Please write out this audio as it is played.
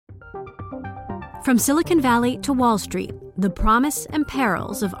From Silicon Valley to Wall Street, the promise and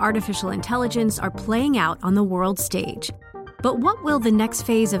perils of artificial intelligence are playing out on the world stage. But what will the next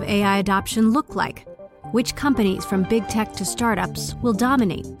phase of AI adoption look like? Which companies from big tech to startups will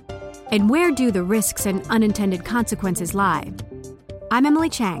dominate? And where do the risks and unintended consequences lie? I'm Emily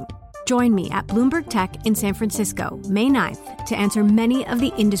Chang. Join me at Bloomberg Tech in San Francisco, May 9th, to answer many of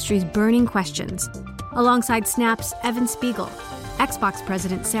the industry's burning questions, alongside Snap's Evan Spiegel, Xbox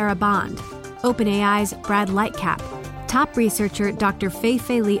President Sarah Bond, OpenAI's Brad Lightcap, top researcher Dr.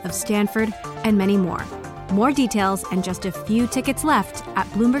 Fei Li of Stanford, and many more. More details and just a few tickets left at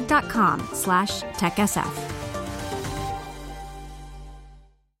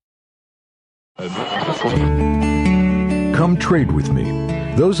Bloomberg.com/TechSF. Come trade with me.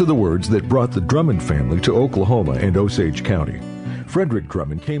 Those are the words that brought the Drummond family to Oklahoma and Osage County. Frederick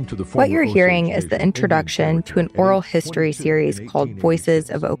Drummond came to the What you're hearing is the introduction to an oral history series called Voices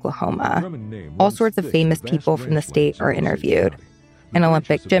of Oklahoma. All sorts of famous people from the state are interviewed. An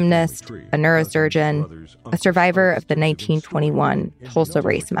Olympic gymnast, a neurosurgeon, a survivor of the 1921 Tulsa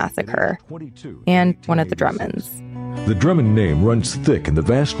Race Massacre, and one of the Drummonds. The Drummond name runs thick in the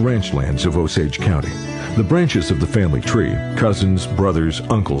vast ranch lands of Osage County. The branches of the family tree, cousins, brothers,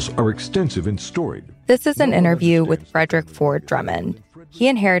 uncles, are extensive and storied. This is an interview with Frederick Ford Drummond. He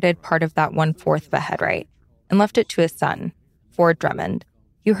inherited part of that 1/4 of a head right and left it to his son, Ford Drummond.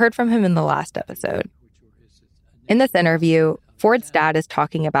 You heard from him in the last episode. In this interview, Ford's dad is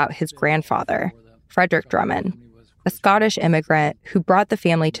talking about his grandfather, Frederick Drummond, a Scottish immigrant who brought the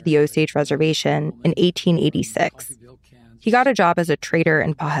family to the Osage Reservation in 1886. He got a job as a trader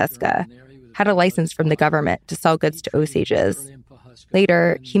in Pawhuska, had a license from the government to sell goods to Osages.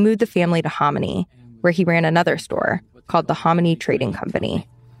 Later, he moved the family to Hominy, where he ran another store called the Hominy Trading Company.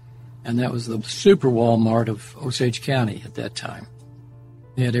 And that was the super Walmart of Osage County at that time.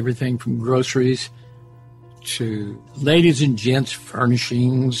 They had everything from groceries to ladies and gents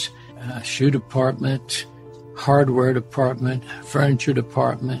furnishings, shoe department, hardware department, furniture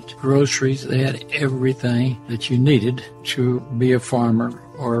department, groceries. They had everything that you needed to be a farmer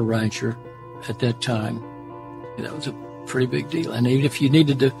or a rancher at that time. That was a pretty big deal. And even if you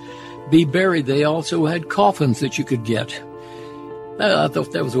needed to be buried, they also had coffins that you could get. I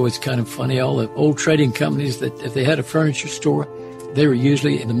thought that was always kind of funny. All the old trading companies, that if they had a furniture store, they were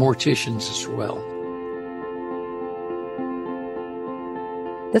usually the morticians as well.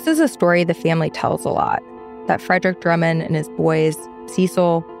 This is a story the family tells a lot, that Frederick Drummond and his boys,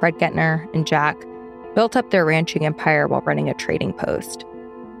 Cecil, Fred Gettner, and Jack, built up their ranching empire while running a trading post.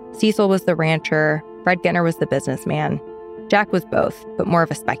 Cecil was the rancher, Fred Gettner was the businessman. Jack was both, but more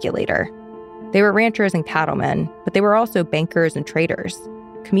of a speculator. They were ranchers and cattlemen, but they were also bankers and traders,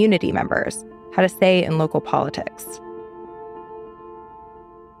 community members, had a say in local politics.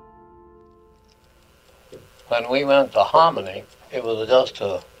 When we went to Hominy, it was just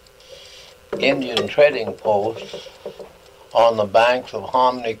a Indian trading post on the banks of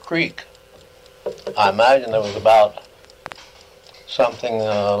Hominy Creek. I imagine there was about something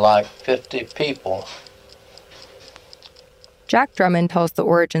like 50 people. Jack Drummond tells the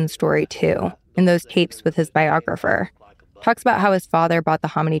origin story, too, in those tapes with his biographer. Talks about how his father bought the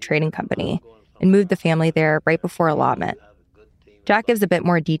Hominy Trading Company and moved the family there right before allotment. Jack gives a bit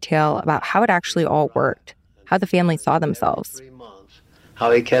more detail about how it actually all worked, how the family saw themselves.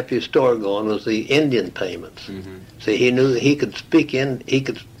 How he kept his store going was the Indian payments. Mm-hmm. See, he knew that he could speak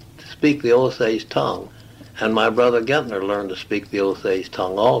the Osage tongue. And my brother Gettner learned to speak the Osage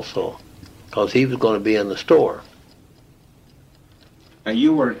tongue also, because he was going to be in the store. Now,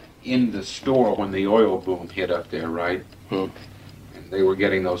 you were in the store when the oil boom hit up there, right? And they were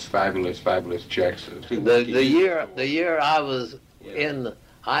getting those fabulous checks. The year I was in,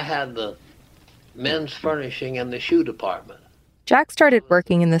 I had the men's furnishing and the shoe department. Jack started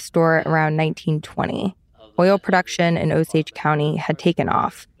working in the store around 1920. Oil production in Osage County had taken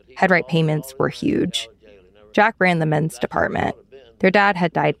off. Headright payments were huge. Jack ran the men's department. Their dad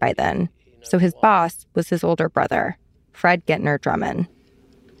had died by then, so his boss was his older brother, Fred Gettner Drummond.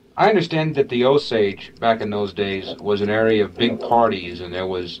 I understand that the Osage, back in those days, was an area of big parties, and there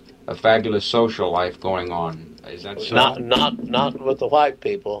was a fabulous social life going on. Is that so? Not with the white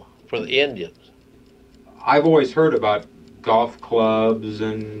people, for the Indians. I've always heard about golf clubs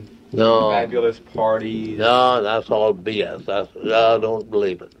and fabulous parties. No, that's all BS. I don't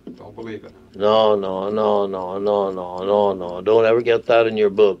believe it. Don't believe it. No. Don't ever get that in your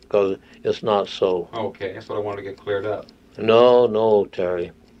book, because it's not so. Okay, that's what I wanted to get cleared up. No,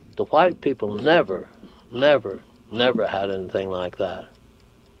 Terry. The white people never had anything like that.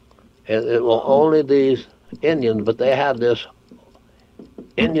 It was only these Indians, but they had this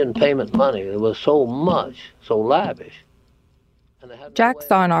Indian payment money. It was so much, so lavish. Jack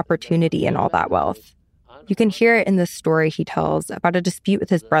saw an opportunity in all that wealth. You can hear it in this story he tells about a dispute with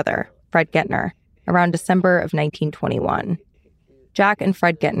his brother, Fred Gettner, around December of 1921. Jack and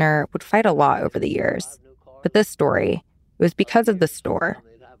Fred Gettner would fight a lot over the years. But this story, it was because of the store,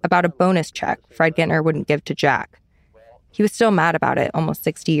 about a bonus check Fred Gettner wouldn't give to Jack. He was still mad about it almost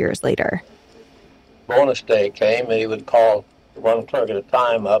 60 years later. Bonus day came, and he would call one clerk at a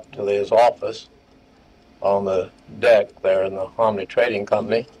time up to his office on the deck there in the Hominy Trading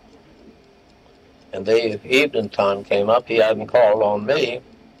Company. And the evening time came up. He hadn't called on me,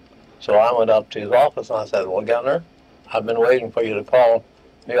 so I went up to his office and I said, "Well, Gettner, I've been waiting for you to call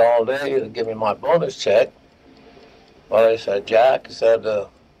me all day to give me my bonus check." Well, he said, "Jack," he said,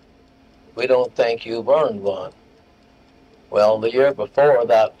 "we don't think you've earned one." Well, the year before,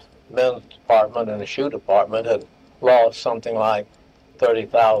 that men's department and the shoe department had lost something like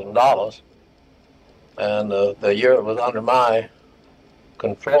 $30,000. And the year it was under my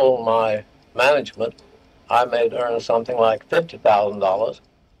control, my management, I made earn something like $50,000.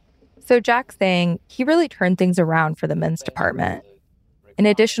 So Jack's saying he really turned things around for the men's department. An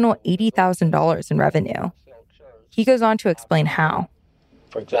additional $80,000 in revenue. He goes on to explain how.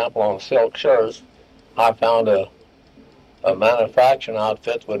 For example, on silk shirts, I found a manufacturing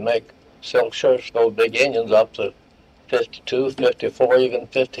outfit would make silk shirts, those big Indians, up to 52, 54, even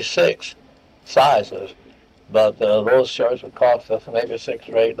 56 sizes. But those shirts would cost us maybe $6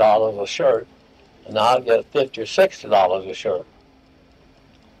 or $8 a shirt, and I'd get $50 or $60 a shirt.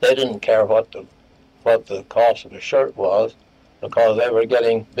 They didn't care what the cost of the shirt was, because they were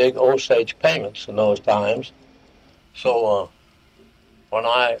getting big Osage payments in those times. So when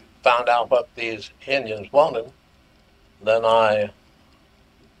I found out what these Indians wanted, then I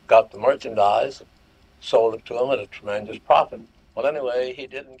got the merchandise, sold it to them at a tremendous profit. Well, anyway, he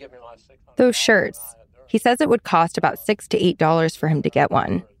didn't give me my $600. Those shirts, he says it would cost about $6 to $8 for him to get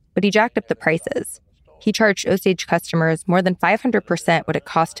one, but he jacked up the prices. He charged Osage customers more than 500% what it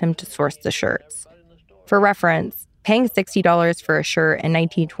cost him to source the shirts. For reference, paying $60 for a shirt in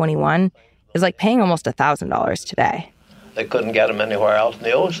 1921 is like paying almost $1,000 today. They couldn't get them anywhere else in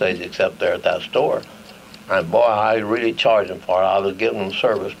the Osage except there at that store. And boy, I really charged them for it. I was giving them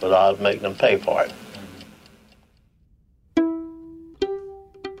service, but I was making them pay for it.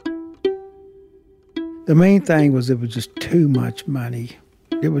 The main thing was it was just too much money.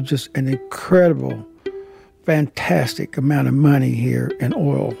 It was just an incredible, fantastic amount of money here in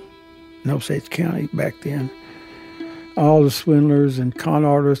oil in Osage County back then. All the swindlers and con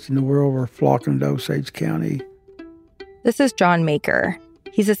artists in the world were flocking to Osage County. This is John Maker.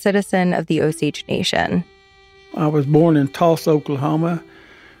 He's a citizen of the Osage Nation. I was born in Tulsa, Oklahoma,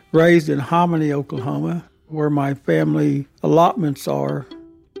 raised in Hominy, Oklahoma, where my family allotments are.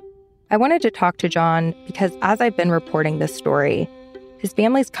 I wanted to talk to John because as I've been reporting this story, his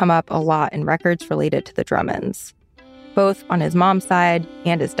family's come up a lot in records related to the Drummonds, both on his mom's side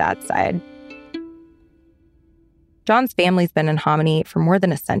and his dad's side. John's family's been in Hominy for more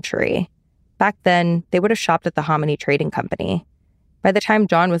than a century. Back then, they would have shopped at the Hominy Trading Company. By the time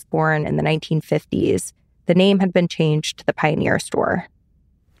John was born in the 1950s, the name had been changed to the Pioneer Store.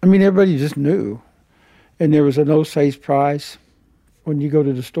 I mean, everybody just knew. And there was an Osage price when you go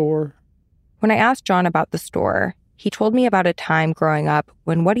to the store. When I asked John about the store, he told me about a time growing up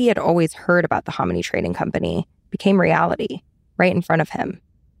when what he had always heard about the Hominy Trading Company became reality, right in front of him.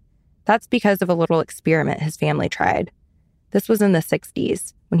 That's because of a little experiment his family tried. This was in the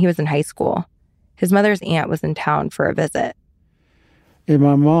 60s, when he was in high school. His mother's aunt was in town for a visit. And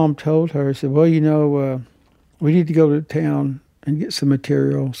my mom told her, said, well, we need to go to town and get some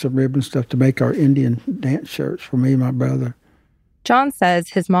material, some ribbon stuff to make our Indian dance shirts for me and my brother. John says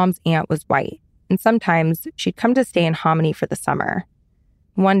his mom's aunt was white, and sometimes she'd come to stay in Hominy for the summer.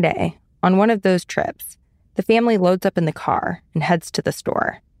 One day, on one of those trips, the family loads up in the car and heads to the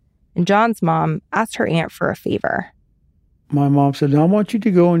store. And John's mom asked her aunt for a favor. My mom said, I want you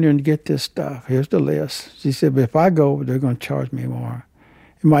to go in there and get this stuff. Here's the list. She said, but if I go, they're going to charge me more.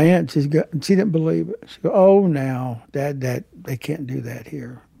 And my aunt, she didn't believe it. She goes, oh, now, that they can't do that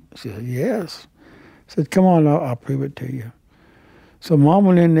here. She said, yes. I said, come on, I'll prove it to you. So Mom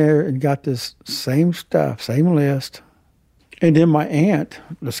went in there and got this same stuff, same list. And then my aunt,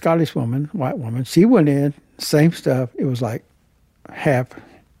 the Scottish woman, white woman, she went in, same stuff. It was like half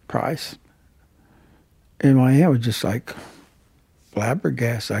price. And my aunt was just like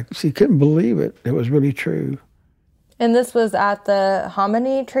flabbergasted. She couldn't believe it. It was really true. And this was at the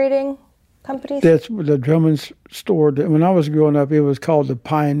Hominy Trading Company? That's the Drummond's store. When I was growing up, it was called the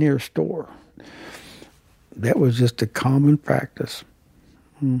Pioneer Store. That was just a common practice.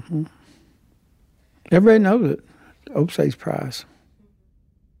 Mm-hmm. Everybody knows it. Osage prize.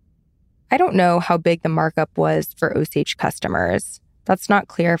 I don't know how big the markup was for Osage customers. That's not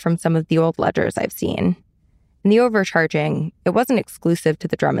clear from some of the old ledgers I've seen. And the overcharging, it wasn't exclusive to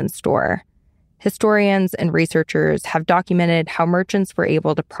the Drummond store. Historians and researchers have documented how merchants were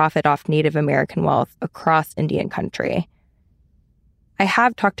able to profit off Native American wealth across Indian country. I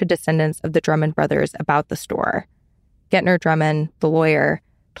have talked to descendants of the Drummond brothers about the store. Getner Drummond, the lawyer,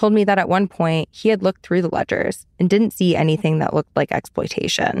 told me that at one point he had looked through the ledgers and didn't see anything that looked like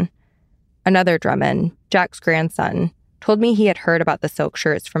exploitation. Another Drummond, Jack's grandson, told me he had heard about the silk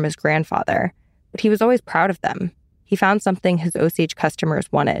shirts from his grandfather, but he was always proud of them. He found something his Osage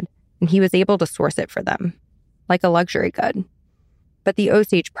customers wanted, and he was able to source it for them, like a luxury good. But the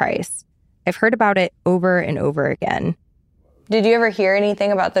Osage price, I've heard about it over and over again. Did you ever hear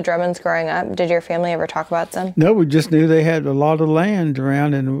anything about the Drummonds growing up? Did your family ever talk about them? No, we just knew they had a lot of land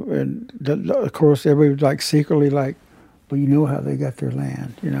around, and of course, everybody was secretly well, you know how they got their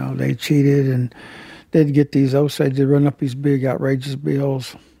land. They cheated, and they'd get these Osage, they'd run up these big, outrageous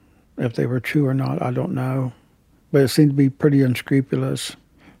bills. If they were true or not, I don't know. But it seemed to be pretty unscrupulous.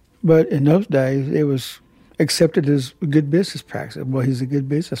 But in those days, it was accepted as a good business practice. Well, he's a good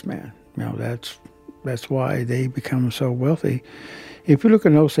businessman. That's why they become so wealthy. If you look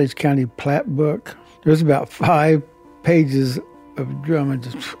at an Osage County plat book, there's about 5 pages of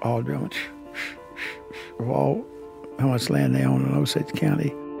Drummond, all Drummond, of all how much land they own in Osage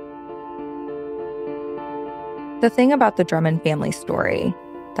County. The thing about the Drummond family story,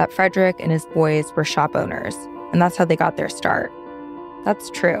 that Frederick and his boys were shop owners, and that's how they got their start. That's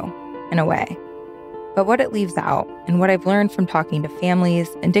true, in a way. But what it leaves out, and what I've learned from talking to families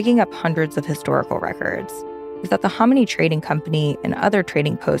and digging up hundreds of historical records, is that the Hominy Trading Company and other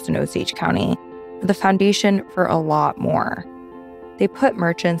trading posts in Osage County are the foundation for a lot more. They put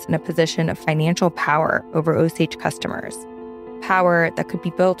merchants in a position of financial power over Osage customers, power that could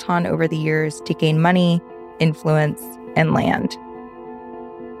be built on over the years to gain money, influence, and land.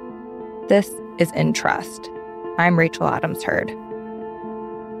 This is In Trust. I'm Rachel Adams Heard.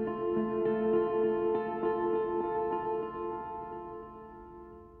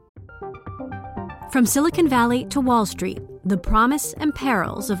 From Silicon Valley to Wall Street, the promise and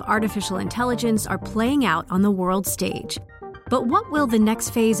perils of artificial intelligence are playing out on the world stage. But what will the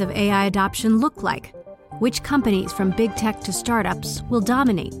next phase of AI adoption look like? Which companies from big tech to startups will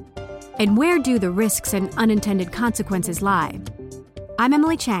dominate? And where do the risks and unintended consequences lie? I'm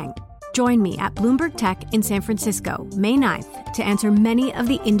Emily Chang. Join me at Bloomberg Tech in San Francisco, May 9th, to answer many of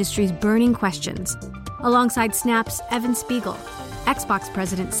the industry's burning questions, alongside Snap's Evan Spiegel, Xbox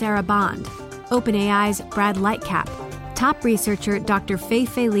President Sarah Bond, OpenAI's Brad Lightcap, top researcher Dr. Fei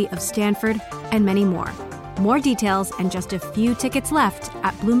Li of Stanford, and many more. More details and just a few tickets left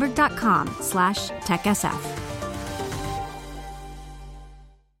at Bloomberg.com/TechSF.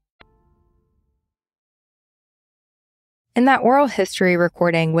 In that oral history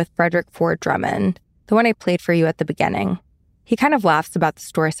recording with Frederick Ford Drummond, the one I played for you at the beginning, he kind of laughs about the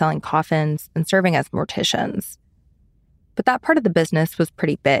store selling coffins and serving as morticians. But that part of the business was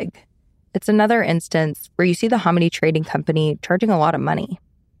pretty big. It's another instance where you see the Hominy Trading Company charging a lot of money.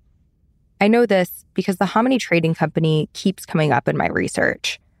 I know this because the Hominy Trading Company keeps coming up in my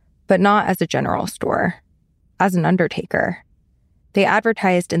research, but not as a general store, as an undertaker. They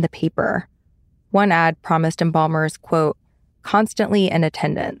advertised in the paper. One ad promised embalmers, quote, constantly in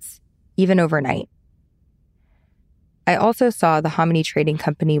attendance, even overnight. I also saw the Hominy Trading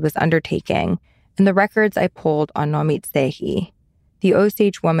Company was undertaking in the records I pulled on Nomit Sehi, the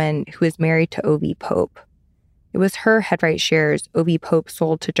Osage woman who is married to O.V. Pope. It was her headright shares O.V. Pope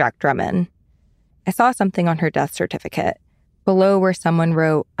sold to Jack Drummond. I saw something on her death certificate, below where someone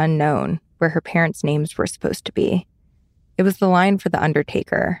wrote unknown, where her parents' names were supposed to be. It was the line for the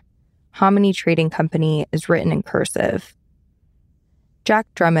undertaker. Hominy Trading Company is written in cursive. Jack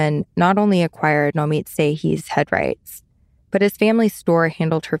Drummond not only acquired Nomit Sehi's headrights, but his family's store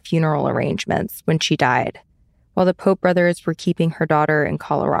handled her funeral arrangements when she died, while the Pope brothers were keeping her daughter in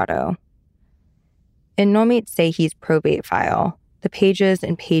Colorado. In Nomit Sehi's probate file, the pages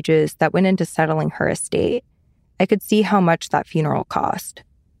and pages that went into settling her estate, I could see how much that funeral cost,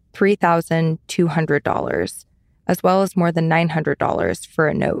 $3,200, as well as more than $900 for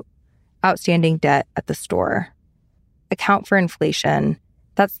a note, outstanding debt at the store. Account for inflation,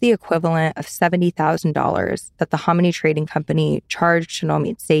 that's the equivalent of $70,000 that the Hominy Trading Company charged to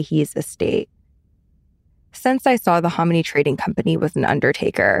Nomit Sehi's estate. Since I saw the Hominy Trading Company was an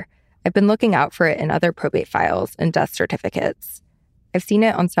undertaker, I've been looking out for it in other probate files and death certificates. I've seen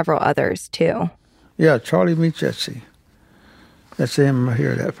it on several others, too. Yeah, Charlie meets Etsy. That's him right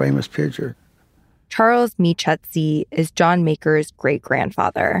here, that famous picture. Charles Michetzi is John Maker's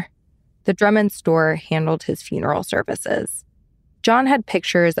great-grandfather. The Drummond store handled his funeral services. John had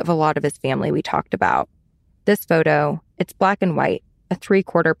pictures of a lot of his family we talked about. This photo, it's black and white, a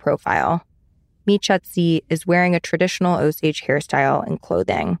 3/4 profile. Michetzi is wearing a traditional Osage hairstyle and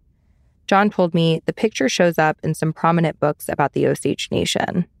clothing. John told me the picture shows up in some prominent books about the Osage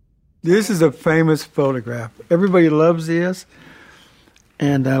Nation. This is a famous photograph. Everybody loves this.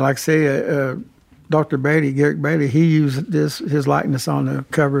 And like I say, Dr. Beatty, Garrick Beatty, he used his likeness on the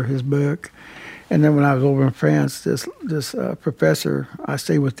cover of his book. And then when I was over in France, this professor, I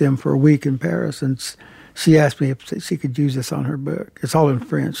stayed with them for a week in Paris, and she asked me if she could use this on her book. It's all in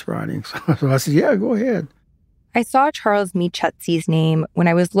French writing. So I said, yeah, go ahead. I saw Charles Michetzi's name when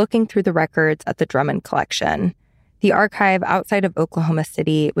I was looking through the records at the Drummond Collection, the archive outside of Oklahoma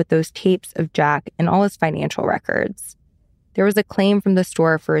City with those tapes of Jack and all his financial records. There was a claim from the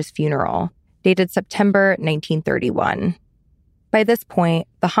store for his funeral, dated September 1931. By this point,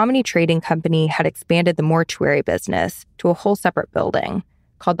 the Hominy Trading Company had expanded the mortuary business to a whole separate building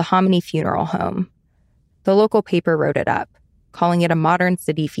called the Hominy Funeral Home. The local paper wrote it up, calling it a modern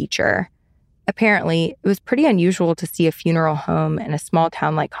city feature. Apparently, it was pretty unusual to see a funeral home in a small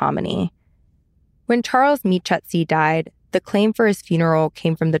town like Hominy. When Charles Michetzi died, the claim for his funeral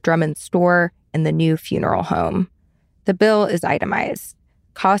came from the Drummond store and the new funeral home. The bill is itemized.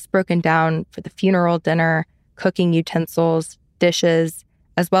 Costs broken down for the funeral dinner, cooking utensils, dishes,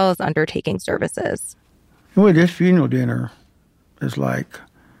 as well as undertaking services. Well, this funeral dinner is like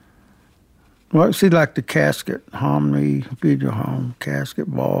the casket, Hominy Funeral Home, casket,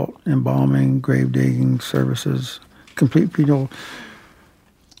 vault, embalming, grave digging, services, complete funeral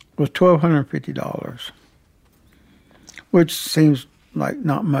was $1,250, which seems like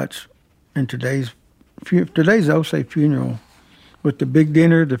not much in today's Osage funeral. With the big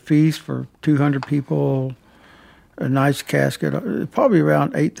dinner, the feast for 200 people, a nice casket, probably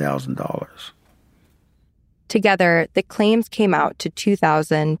around $8,000. Together, the claims came out to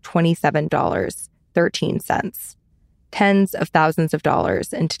 $2,027.13, tens of thousands of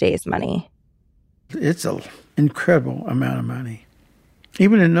dollars in today's money. It's an incredible amount of money,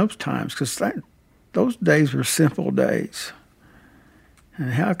 even in those times, because those days were simple days.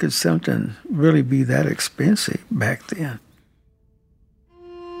 And how could something really be that expensive back then?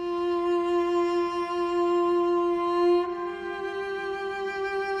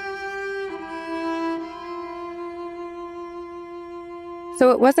 So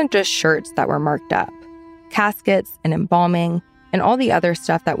it wasn't just shirts that were marked up. Caskets and embalming and all the other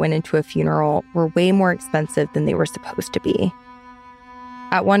stuff that went into a funeral were way more expensive than they were supposed to be.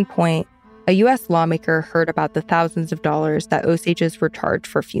 At one point, a U.S. lawmaker heard about the thousands of dollars that Osages were charged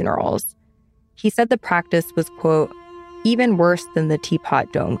for funerals. He said the practice was, quote, even worse than the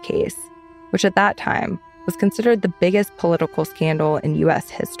Teapot Dome case, which at that time was considered the biggest political scandal in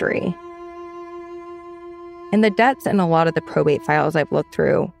U.S. history. And the debts in a lot of the probate files I've looked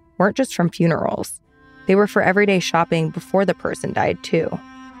through weren't just from funerals. They were for everyday shopping before the person died, too.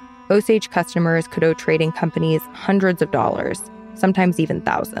 Osage customers could owe trading companies hundreds of dollars, sometimes even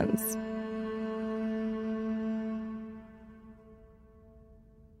thousands.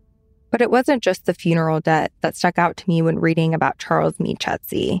 But it wasn't just the funeral debt that stuck out to me when reading about Charles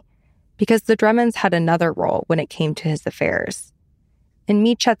Michetzi, because the Drummonds had another role when it came to his affairs. In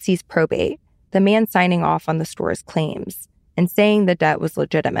Michetzi's probate, the man signing off on the store's claims and saying the debt was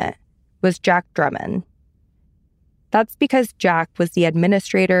legitimate was Jack Drummond. That's because Jack was the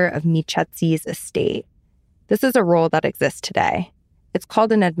administrator of Michetzi's estate. This is a role that exists today. It's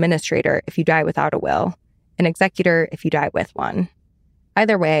called an administrator if you die without a will, an executor if you die with one.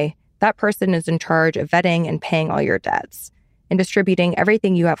 Either way, that person is in charge of vetting and paying all your debts and distributing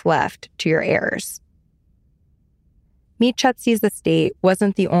everything you have left to your heirs. Michetzi's estate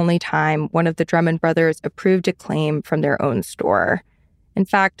wasn't the only time one of the Drummond brothers approved a claim from their own store. In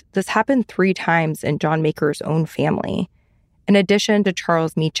fact, this happened 3 times in John Maker's own family. In addition to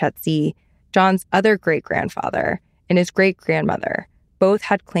Charles Michetzi, John's other great-grandfather and his great-grandmother both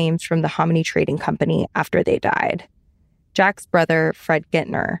had claims from the Hominy Trading Company after they died. Jack's brother, Fred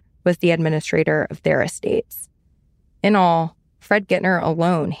Gittner, was the administrator of their estates. In all, Fred Gittner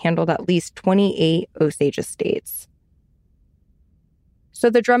alone handled at least 28 Osage estates. So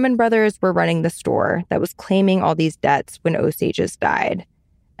the Drummond brothers were running the store that was claiming all these debts when Osages died.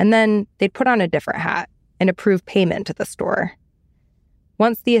 And then they'd put on a different hat and approve payment to the store.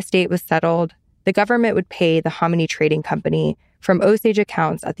 Once the estate was settled, the government would pay the Hominy Trading Company from Osage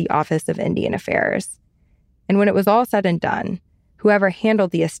accounts at the Office of Indian Affairs. And when it was all said and done, whoever handled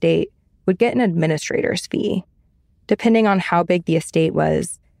the estate would get an administrator's fee. Depending on how big the estate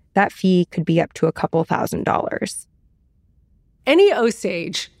was, that fee could be up to a couple $1,000s. Any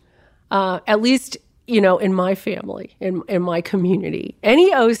Osage, at least, in my family, in my community,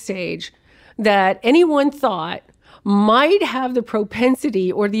 any Osage that anyone thought might have the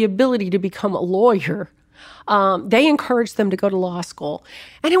propensity or the ability to become a lawyer, they encouraged them to go to law school.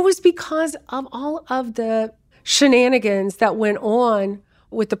 And it was because of all of the shenanigans that went on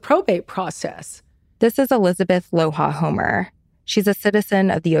with the probate process. This is Elizabeth Loha Homer. She's a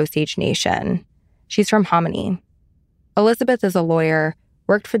citizen of the Osage Nation. She's from Hominy. Elizabeth is a lawyer,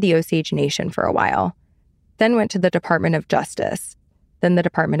 worked for the Osage Nation for a while, then went to the Department of Justice, then the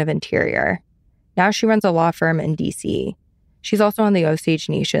Department of Interior. Now she runs a law firm in D.C. She's also on the Osage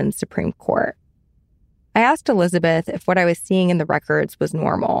Nation's Supreme Court. I asked Elizabeth if what I was seeing in the records was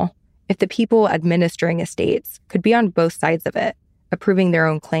normal, if the people administering estates could be on both sides of it, approving their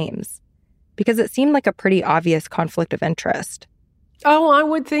own claims, because it seemed like a pretty obvious conflict of interest. Oh, I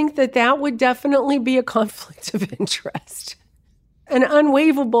would think that would definitely be a conflict of interest, an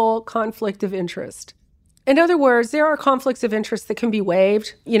unwaivable conflict of interest. In other words, there are conflicts of interest that can be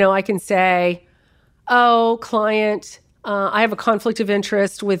waived. I can say, oh, client, I have a conflict of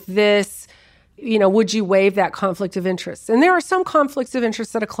interest with this. Would you waive that conflict of interest? And there are some conflicts of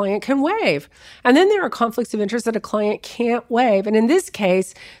interest that a client can waive. And then there are conflicts of interest that a client can't waive. And in this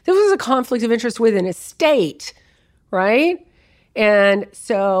case, this was a conflict of interest with an estate, right? And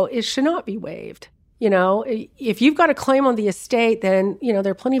so it should not be waived. If you've got a claim on the estate, then, there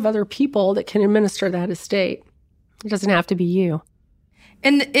are plenty of other people that can administer that estate. It doesn't have to be you.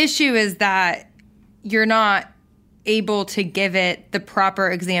 And the issue is that you're not able to give it the proper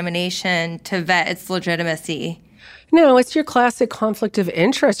examination to vet its legitimacy. No, it's your classic conflict of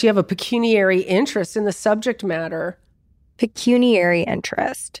interest. You have a pecuniary interest in the subject matter. Pecuniary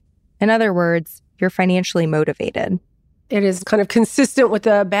interest. In other words, you're financially motivated. It is kind of consistent with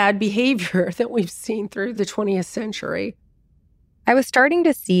the bad behavior that we've seen through the 20th century. I was starting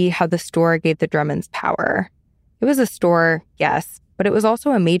to see how the store gave the Drummonds power. It was a store, yes, but it was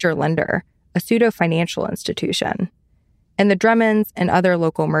also a major lender, a pseudo-financial institution. And the Drummonds and other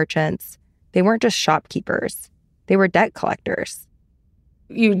local merchants, they weren't just shopkeepers. They were debt collectors.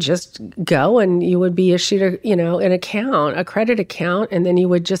 You just go and you would be issued an account, a credit account, and then you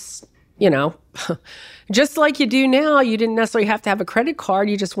would just, just like you do now, you didn't necessarily have to have a credit card.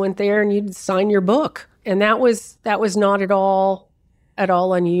 You just went there and you'd sign your book. And that was not at all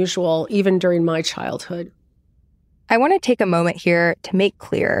unusual, even during my childhood. I want to take a moment here to make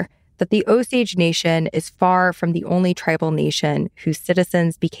clear that the Osage Nation is far from the only tribal nation whose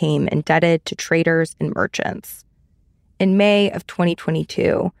citizens became indebted to traders and merchants. In May of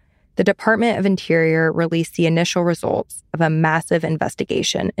 2022, the Department of Interior released the initial results of a massive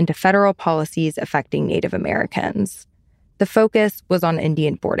investigation into federal policies affecting Native Americans. The focus was on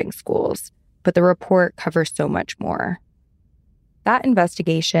Indian boarding schools, but the report covers so much more. That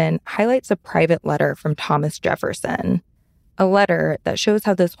investigation highlights a private letter from Thomas Jefferson, a letter that shows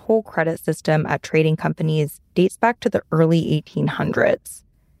how this whole credit system at trading companies dates back to the early 1800s,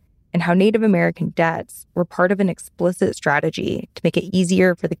 and how Native American debts were part of an explicit strategy to make it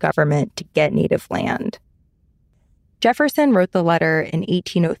easier for the government to get native land. Jefferson wrote the letter in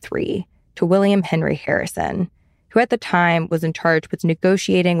 1803 to William Henry Harrison, who at the time was in charge with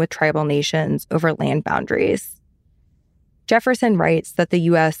negotiating with tribal nations over land boundaries. Jefferson writes that the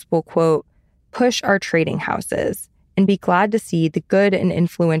U.S. will, quote, push our trading houses and be glad to see the good and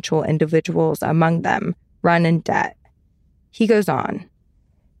influential individuals among them run in debt. He goes on,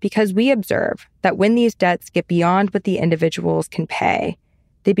 because we observe that when these debts get beyond what the individuals can pay,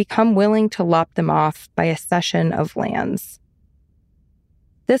 they become willing to lop them off by a cession of lands.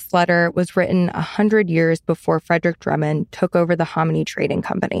 This letter was written 100 years before Frederick Drummond took over the Hominy Trading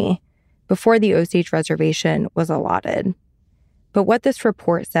Company, before the Osage Reservation was allotted. But what this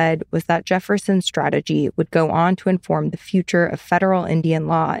report said was that Jefferson's strategy would go on to inform the future of federal Indian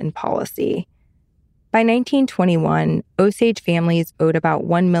law and policy. By 1921, Osage families owed about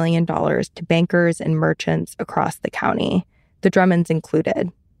 $1 million to bankers and merchants across the county, the Drummonds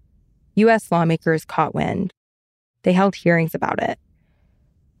included. U.S. lawmakers caught wind. They held hearings about it.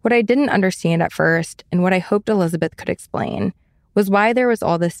 What I didn't understand at first, and what I hoped Elizabeth could explain, was why there was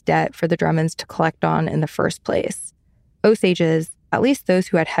all this debt for the Drummonds to collect on in the first place. Osages, at least those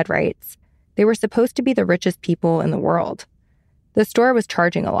who had head rights, they were supposed to be the richest people in the world. The store was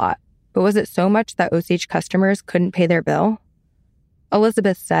charging a lot, but was it so much that Osage customers couldn't pay their bill?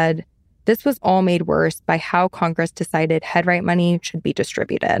 Elizabeth said, this was all made worse by how Congress decided head right money should be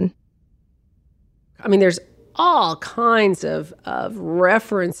distributed. I mean, there's all kinds of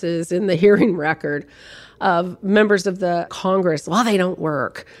references in the hearing record of members of the Congress. Well, they don't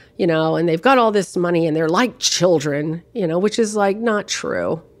work, and they've got all this money and they're like children, which is like not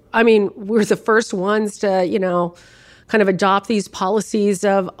true. I mean, we're the first ones to, kind of adopt these policies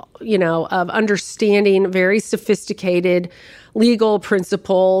of understanding very sophisticated legal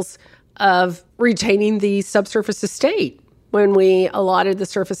principles of retaining the subsurface estate when we allotted the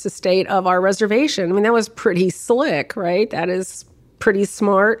surface estate of our reservation. I mean, that was pretty slick, right? That is pretty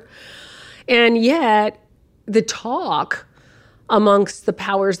smart. And yet, the talk amongst the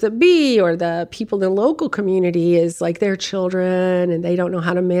powers that be or the people in the local community is like they're children and they don't know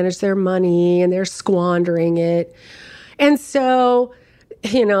how to manage their money and they're squandering it. And so,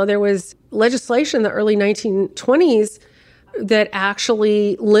 there was legislation in the early 1920s that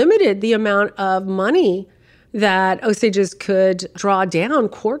actually limited the amount of money that Osages could draw down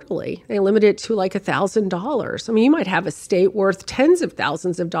quarterly. They limited it to like $1,000. I mean, you might have a state worth tens of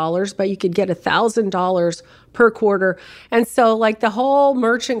thousands of dollars, but you could get $1,000 per quarter. And so like the whole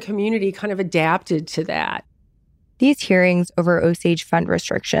merchant community kind of adapted to that. These hearings over Osage fund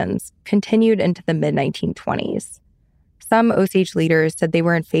restrictions continued into the mid-1920s. Some Osage leaders said they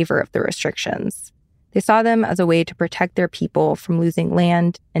were in favor of the restrictions. They saw them as a way to protect their people from losing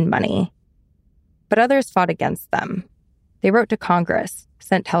land and money. But others fought against them. They wrote to Congress,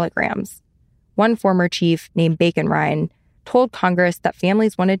 sent telegrams. One former chief named Bacon Rhine told Congress that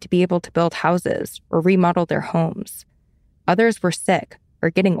families wanted to be able to build houses or remodel their homes. Others were sick or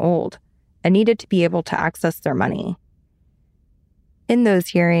getting old and needed to be able to access their money. In those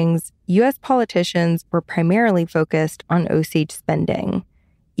hearings, U.S. politicians were primarily focused on Osage spending,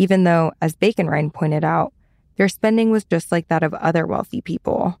 even though, as Bacon Rhine pointed out, their spending was just like that of other wealthy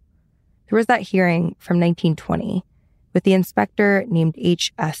people. There was that hearing from 1920 with the inspector named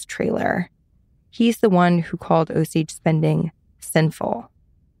H.S. Traylor. He's the one who called Osage spending sinful.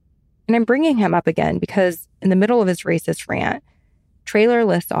 And I'm bringing him up again because in the middle of his racist rant, Traylor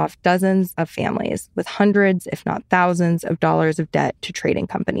lists off dozens of families with hundreds, if not thousands, of dollars of debt to trading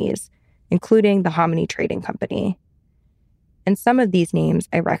companies, including the Hominy Trading Company. And some of these names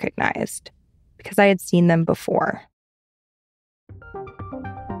I recognized because I had seen them before.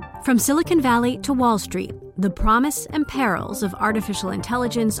 From Silicon Valley to Wall Street, the promise and perils of artificial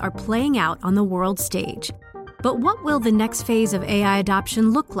intelligence are playing out on the world stage. But what will the next phase of AI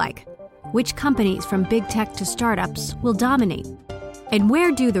adoption look like? Which companies from big tech to startups will dominate? And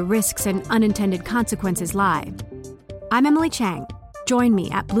where do the risks and unintended consequences lie? I'm Emily Chang. Join me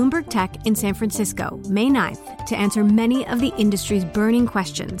at Bloomberg Tech in San Francisco, May 9th, to answer many of the industry's burning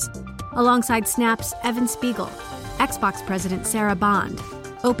questions, alongside Snap's Evan Spiegel, Xbox President Sarah Bond,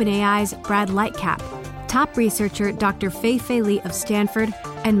 OpenAI's Brad Lightcap, top researcher Dr. Fei-Fei Li of Stanford,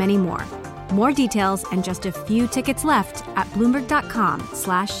 and many more. More details and just a few tickets left at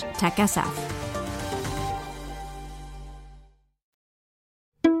Bloomberg.com/TechSF.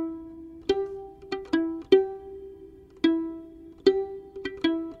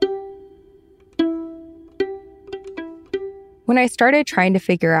 When I started trying to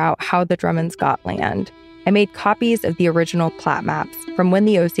figure out how the Drummonds got land, I made copies of the original plat maps from when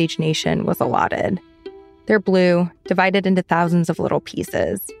the Osage Nation was allotted. They're blue, divided into thousands of little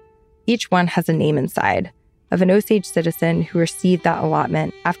pieces. Each one has a name inside, of an Osage citizen who received that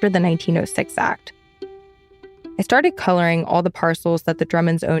allotment after the 1906 Act. I started coloring all the parcels that the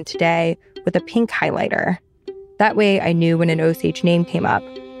Drummonds own today with a pink highlighter. That way I knew when an Osage name came up,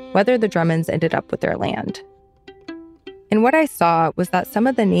 whether the Drummonds ended up with their land. And what I saw was that some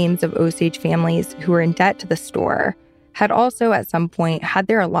of the names of Osage families who were in debt to the store had also at some point had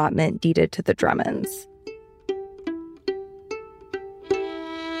their allotment deeded to the Drummonds.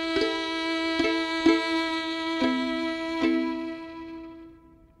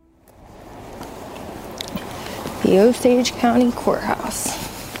 The Osage County Courthouse.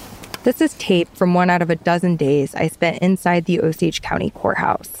 This is tape from one out of a dozen days I spent inside the Osage County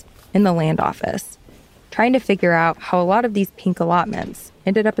Courthouse, in the land office, trying to figure out how a lot of these pink allotments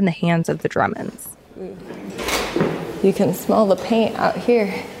ended up in the hands of the Drummonds. You can smell the paint out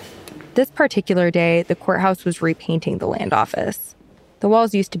here. This particular day, the courthouse was repainting the land office. The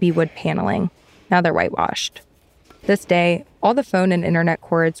walls used to be wood paneling. Now they're whitewashed. This day, all the phone and internet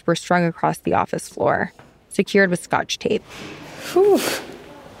cords were strung across the office floor, secured with Scotch tape. Whew.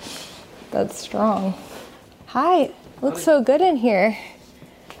 That's strong. Hi, looks so good in here.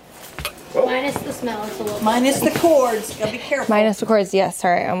 Minus the smell, it's a little Minus the cords, gotta be careful. Minus the cords, yes,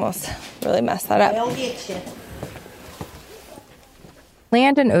 sorry, I almost really messed that up. They'll get you.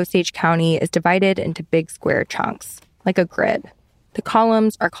 Land in Osage County is divided into big square chunks, like a grid. The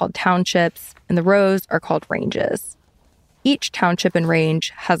columns are called townships, and the rows are called ranges. Each township and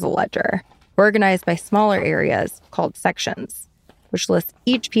range has a ledger, organized by smaller areas called sections, which lists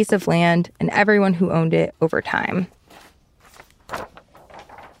each piece of land and everyone who owned it over time.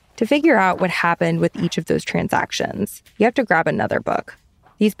 To figure out what happened with each of those transactions, you have to grab another book.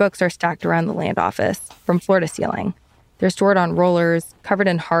 These books are stacked around the land office, from floor to ceiling. They're stored on rollers, covered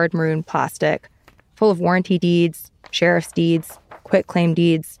in hard maroon plastic, full of warranty deeds, sheriff's deeds, quitclaim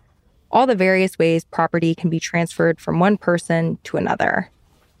deeds, all the various ways property can be transferred from one person to another.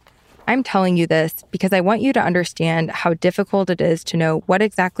 I'm telling you this because I want you to understand how difficult it is to know what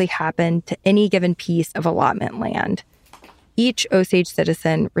exactly happened to any given piece of allotment land. Each Osage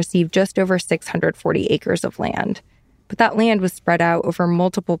citizen received just over 640 acres of land, but that land was spread out over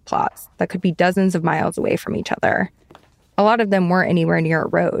multiple plots that could be dozens of miles away from each other. A lot of them weren't anywhere near a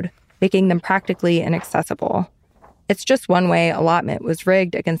road, making them practically inaccessible. It's just one way allotment was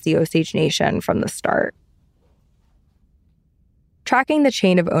rigged against the Osage Nation from the start. Tracking the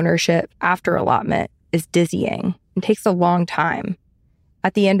chain of ownership after allotment is dizzying and takes a long time.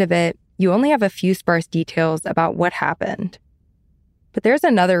 At the end of it, you only have a few sparse details about what happened. But there's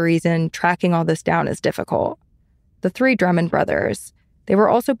another reason tracking all this down is difficult. The three Drummond brothers, they were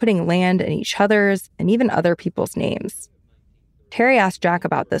also putting land in each other's and even other people's names. Terry asked Jack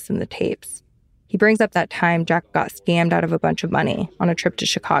about this in the tapes. He brings up that time Jack got scammed out of a bunch of money on a trip to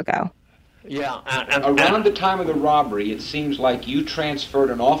Chicago. Yeah. Around the time of the robbery, it seems like you transferred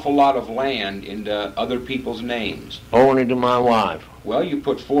an awful lot of land into other people's names. Only to my wife. Well, you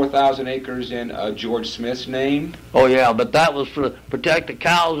put 4,000 acres in George Smith's name. Oh, yeah, but that was to protect the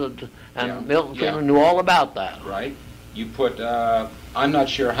cows, and Milton Freeman knew all about that. Right. You put, I'm not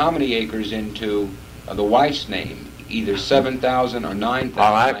sure how many acres into the wife's name, either 7,000 or 9,000.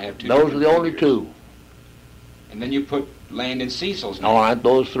 All right, I have those are the only two. And then you put land in Cecil's name. All right,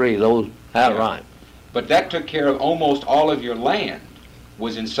 those three, that's right. But that took care of almost all of your land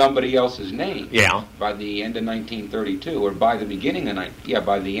was in somebody else's name. Yeah. By the end of 1932, or by the beginning of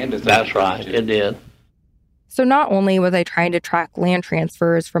by the end of 1932. That's right, it did. So not only was I trying to track land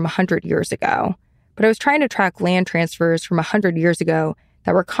transfers from 100 years ago, but I was trying to track land transfers from 100 years ago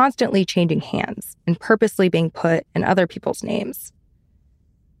that were constantly changing hands and purposely being put in other people's names.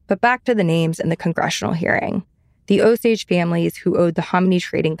 But back to the names in the congressional hearing, the Osage families who owed the Hominy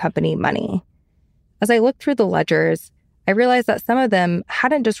Trading Company money. As I looked through the ledgers, I realized that some of them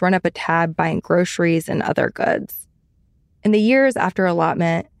hadn't just run up a tab buying groceries and other goods. In the years after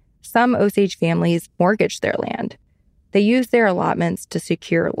allotment, some Osage families mortgaged their land. They used their allotments to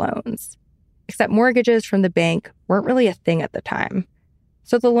secure loans. Except mortgages from the bank weren't really a thing at the time.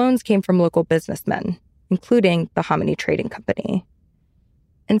 So the loans came from local businessmen, including the Hominy Trading Company.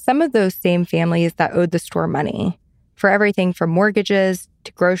 And some of those same families that owed the store money, for everything from mortgages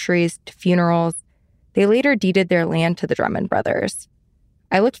to groceries to funerals, they later deeded their land to the Drummond brothers.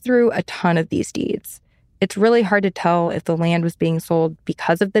 I looked through a ton of these deeds. It's really hard to tell if the land was being sold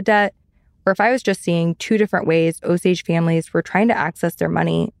because of the debt, or if I was just seeing two different ways Osage families were trying to access their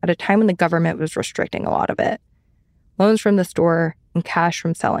money at a time when the government was restricting a lot of it. Loans from the store and cash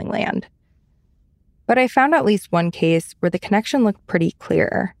from selling land. But I found at least one case where the connection looked pretty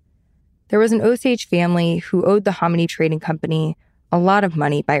clear. There was an Osage family who owed the Hominy Trading Company a lot of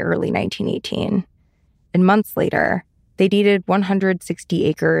money by early 1918. And months later, they deeded 160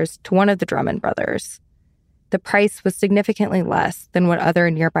 acres to one of the Drummond brothers. The price was significantly less than what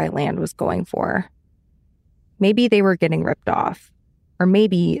other nearby land was going for. Maybe they were getting ripped off, or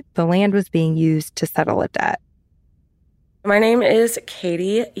maybe the land was being used to settle a debt. My name is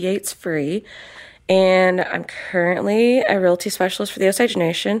Katie Yates Free, and I'm currently a realty specialist for the Osage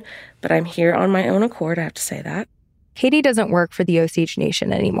Nation, but I'm here on my own accord, I have to say that. Katie doesn't work for the Osage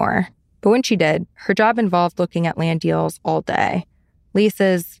Nation anymore, but when she did, her job involved looking at land deals all day.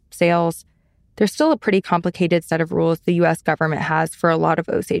 Leases, sales. There's still a pretty complicated set of rules the U.S. government has for a lot of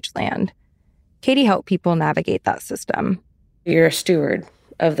Osage land. Katie helped people navigate that system. You're a steward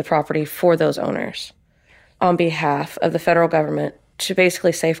of the property for those owners on behalf of the federal government to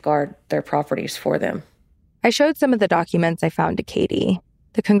basically safeguard their properties for them. I showed some of the documents I found to Katie,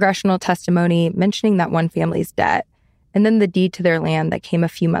 the congressional testimony mentioning that one family's debt, and then the deed to their land that came a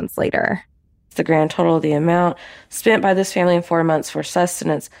few months later. The grand total of the amount spent by this family in 4 months for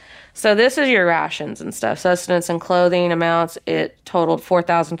sustenance. So this is your rations and stuff. Sustenance and clothing amounts, it totaled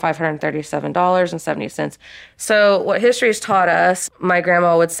 $4,537.70. So what history has taught us, my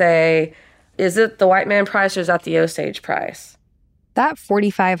grandma would say, is it the white man price or is that the Osage price? That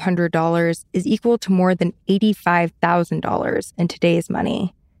 $4,500 is equal to more than $85,000 in today's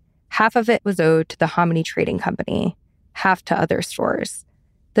money. Half of it was owed to the Hominy Trading Company, half to other stores.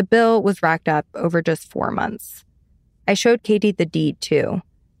 The bill was racked up over just 4 months. I showed Katie the deed, too,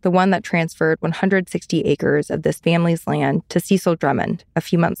 the one that transferred 160 acres of this family's land to Cecil Drummond a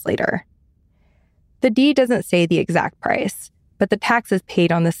few months later. The deed doesn't say the exact price, but the taxes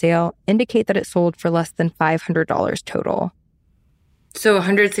paid on the sale indicate that it sold for less than $500 total. So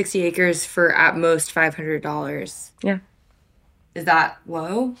 160 acres for at most $500. Yeah. Is that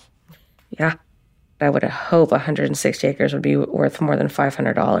low? Yeah. I would hope 160 acres would be worth more than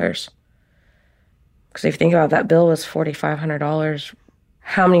 $500. Because if you think about it, that bill was $4,500.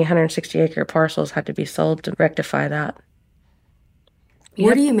 How many 160-acre parcels had to be sold to rectify that?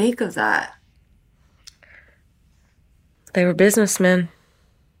 What do you make of that? They were businessmen.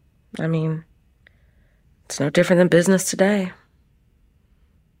 I mean, it's no different than business today.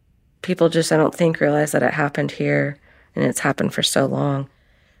 People just, I don't think, realize that it happened here, and it's happened for so long.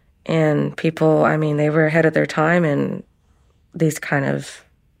 And people, I mean, they were ahead of their time in these kind of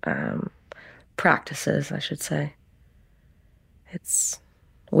practices, I should say.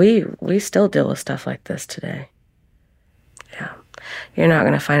 We still deal with stuff like this today. Yeah. You're not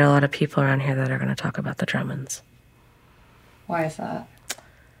going to find a lot of people around here that are going to talk about the Drummonds. Why is that?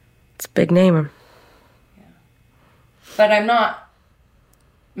 It's a big name. Yeah. But I'm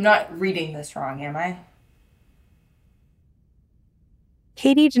not reading this wrong, am I?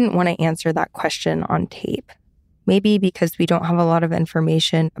 Katie didn't want to answer that question on tape. Maybe because we don't have a lot of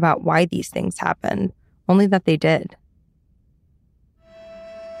information about why these things happened, only that they did.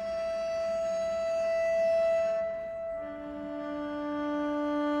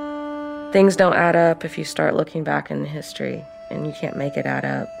 Things don't add up if you start looking back in history, and you can't make it add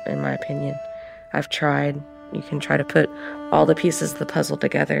up, in my opinion. I've tried. You can try to put all the pieces of the puzzle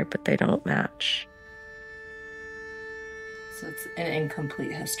together, but they don't match. So it's an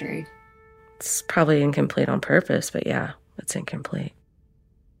incomplete history. It's probably incomplete on purpose, but yeah, it's incomplete.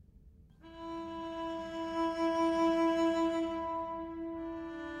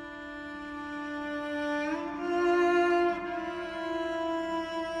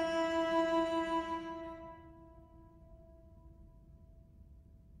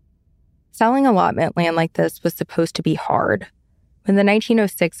 Selling allotment land like this was supposed to be hard. When the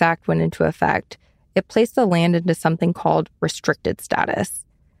 1906 Act went into effect, it placed the land into something called restricted status.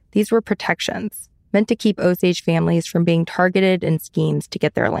 These were protections meant to keep Osage families from being targeted in schemes to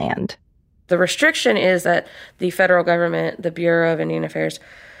get their land. The restriction is that the federal government, the Bureau of Indian Affairs,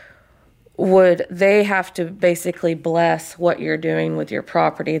 they have to basically bless what you're doing with your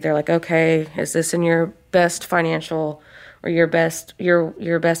property. They're like, okay, is this in your best financial or your best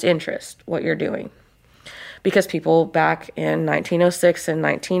interest, what you're doing? Because people back in 1906 and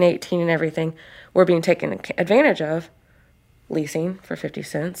 1918 and everything were being taken advantage of, leasing for 50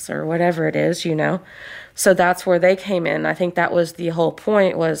 cents or whatever it is, So that's where they came in. I think that was the whole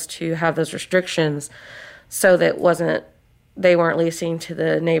point, was to have those restrictions so that they weren't leasing to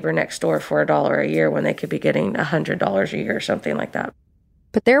the neighbor next door for $1 a year when they could be getting $100 a year or something like that.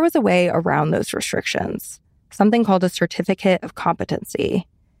 But there was a way around those restrictions, something called a certificate of competency.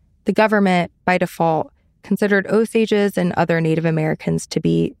 The government, by default, considered Osages and other Native Americans to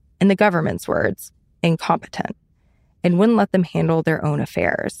be, in the government's words, incompetent, and wouldn't let them handle their own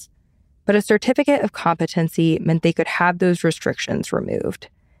affairs. But a certificate of competency meant they could have those restrictions removed.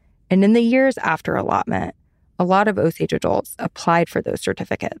 And in the years after allotment, a lot of Osage adults applied for those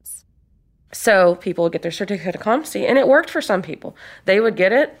certificates. So people would get their certificate of competency, and it worked for some people. They would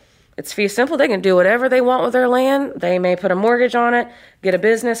get it. It's fee simple. They can do whatever they want with their land. They may put a mortgage on it, get a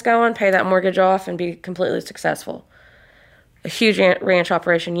business going, pay that mortgage off, and be completely successful. A huge ranch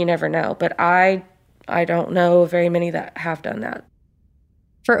operation, you never know. But I don't know very many that have done that.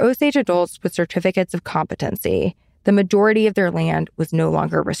 For Osage adults with certificates of competency, the majority of their land was no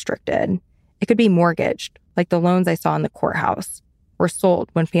longer restricted. It could be mortgaged, like the loans I saw in the courthouse, or sold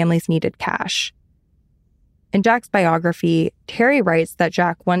when families needed cash. In Jack's biography, Terry writes that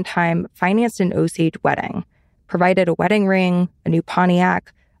Jack one time financed an Osage wedding, provided a wedding ring, a new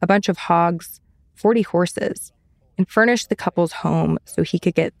Pontiac, a bunch of hogs, 40 horses, and furnished the couple's home so he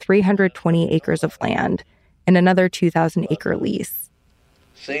could get 320 acres of land and another 2,000-acre lease.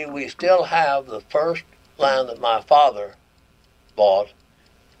 See, we still have the first land that my father bought.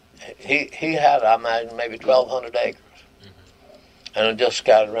 He had, I imagine, maybe 1,200 acres. And it just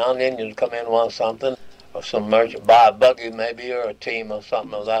scattered around. The Indians come in, want something, or some merchant, buy a buggy maybe, or a team or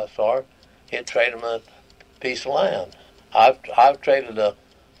something of that sort. He'd trade them a piece of land. I've traded an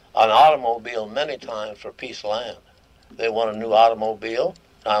automobile many times for a piece of land. They want a new automobile,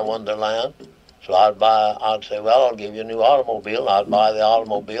 I wanted their land. So I'd say, well, I'll give you a new automobile. I'd buy the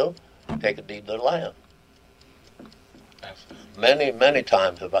automobile, take a deed to their land. Many, many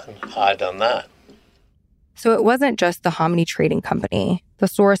times have I done that. So it wasn't just the Hominy Trading Company, the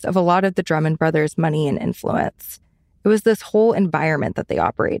source of a lot of the Drummond brothers' money and influence. It was this whole environment that they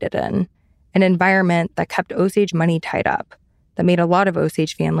operated in, an environment that kept Osage money tied up, that made a lot of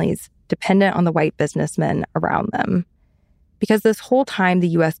Osage families dependent on the white businessmen around them. Because this whole time the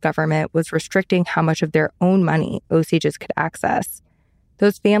U.S. government was restricting how much of their own money Osages could access,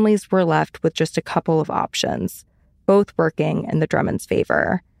 those families were left with just a couple of options, both working in the Drummonds'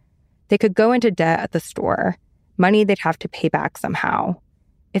 favor. They could go into debt at the store, money they'd have to pay back somehow.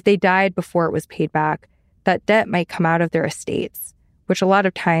 If they died before it was paid back, that debt might come out of their estates, which a lot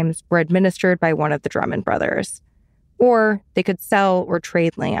of times were administered by one of the Drummond brothers. Or they could sell or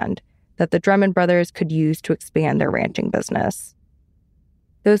trade land that the Drummond brothers could use to expand their ranching business.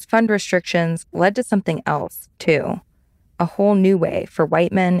 Those fund restrictions led to something else, too. A whole new way for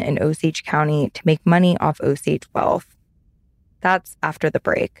white men in Osage County to make money off Osage wealth. That's after the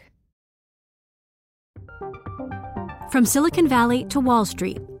break. From Silicon Valley to Wall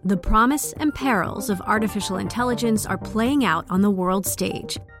Street, the promise and perils of artificial intelligence are playing out on the world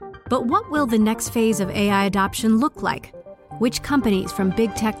stage. But what will the next phase of AI adoption look like? Which companies from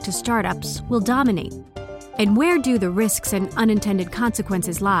big tech to startups will dominate? And where do the risks and unintended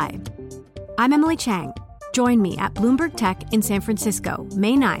consequences lie? I'm Emily Chang. Join me at Bloomberg Tech in San Francisco,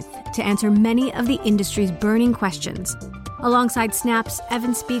 May 9th, to answer many of the industry's burning questions, alongside Snap's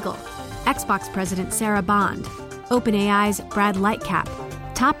Evan Spiegel, Xbox President Sarah Bond, OpenAI's Brad Lightcap,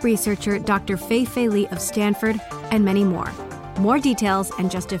 top researcher Dr. Fei Li of Stanford, and many more. More details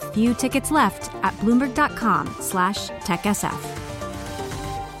and just a few tickets left at Bloomberg.com/TechSF.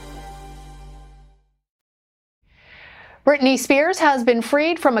 Britney Spears has been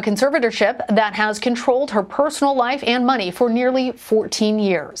freed from a conservatorship that has controlled her personal life and money for nearly 14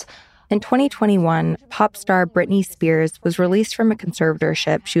 years. In 2021, pop star Britney Spears was released from a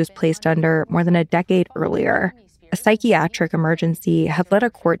conservatorship she was placed under more than a decade earlier. A psychiatric emergency had led a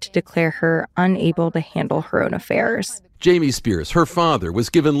court to declare her unable to handle her own affairs. Jamie Spears, her father, was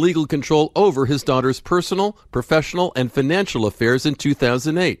given legal control over his daughter's personal, professional, and financial affairs in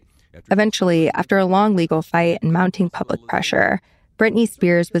 2008. Eventually, after a long legal fight and mounting public pressure, Britney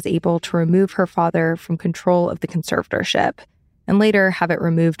Spears was able to remove her father from control of the conservatorship and later have it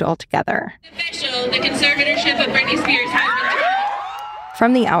removed altogether. Official, the conservatorship of Britney Spears has been...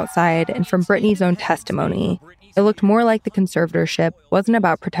 From the outside and from Britney's own testimony, it looked more like the conservatorship wasn't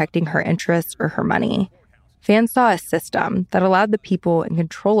about protecting her interests or her money. Fans saw a system that allowed the people in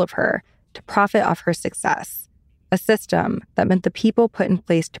control of her to profit off her success. A system that meant the people put in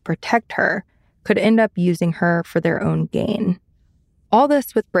place to protect her could end up using her for their own gain. All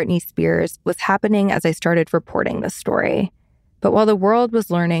this with Britney Spears was happening as I started reporting this story. But while the world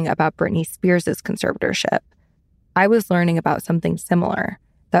was learning about Britney Spears' conservatorship, I was learning about something similar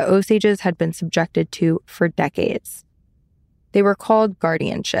that Osages had been subjected to for decades. They were called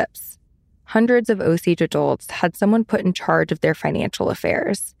guardianships. Hundreds of Osage adults had someone put in charge of their financial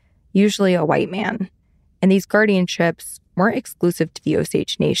affairs, usually a white man. And these guardianships weren't exclusive to the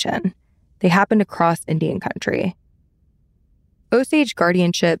Osage Nation. They happened across Indian country. Osage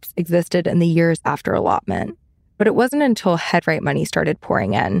guardianships existed in the years after allotment, but it wasn't until headright money started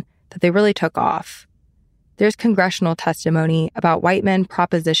pouring in that they really took off. There's congressional testimony about white men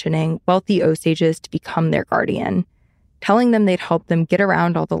propositioning wealthy Osages to become their guardian, telling them they'd help them get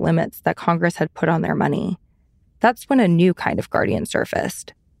around all the limits that Congress had put on their money. That's when a new kind of guardian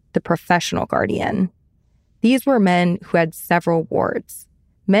surfaced, the professional guardian. These were men who had several wards,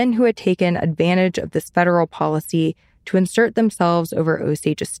 men who had taken advantage of this federal policy to insert themselves over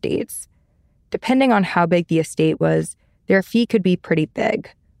Osage estates. Depending on how big the estate was, their fee could be pretty big,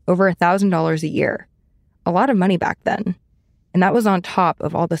 over $1,000 a year. A lot of money back then. And that was on top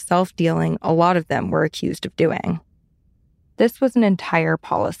of all the self-dealing a lot of them were accused of doing. This was an entire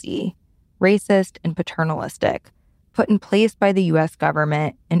policy, racist and paternalistic, put in place by the U.S.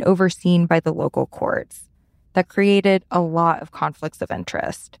 government and overseen by the local courts, that created a lot of conflicts of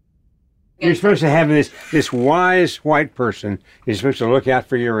interest. You're supposed to have this wise white person who's supposed to look out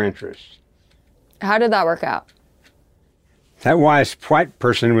for your interests. How did that work out? That wise white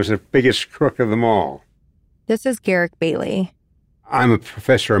person was the biggest crook of them all. This is Garrick Bailey. I'm a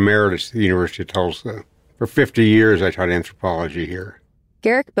professor emeritus at the University of Tulsa. For 50 years, I taught anthropology here.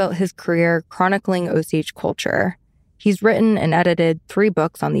 Garrick built his career chronicling Osage culture. He's written and edited 3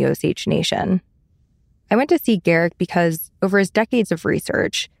 books on the Osage Nation. I went to see Garrick because, over his decades of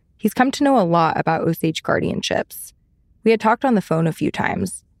research, he's come to know a lot about Osage guardianships. We had talked on the phone a few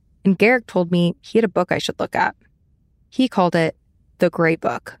times, and Garrick told me he had a book I should look at. He called it The Gray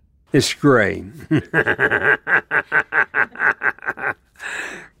Book. It's gray.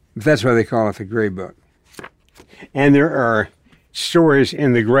 That's why they call it the Gray Book. And there are stories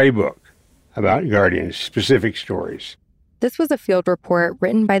in the Gray Book about guardians, specific stories. This was a field report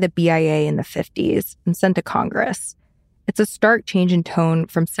written by the BIA in the 50s and sent to Congress. It's a stark change in tone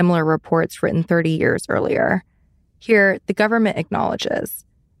from similar reports written 30 years earlier. Here, the government acknowledges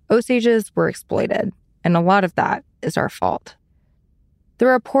Osages were exploited, and a lot of that is our fault. The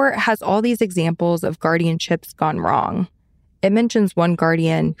report has all these examples of guardianships gone wrong. It mentions one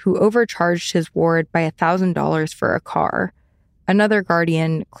guardian who overcharged his ward by $1,000 for a car. Another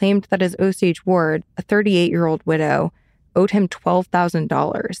guardian claimed that his Osage ward, a 38-year-old widow, owed him $12,000.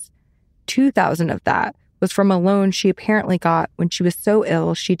 $2,000 of that was from a loan she apparently got when she was so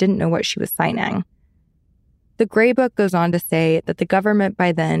ill she didn't know what she was signing. The Gray Book goes on to say that the government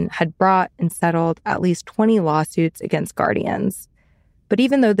by then had brought and settled at least 20 lawsuits against guardians. But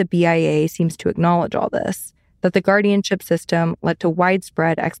even though the BIA seems to acknowledge all this, that the guardianship system led to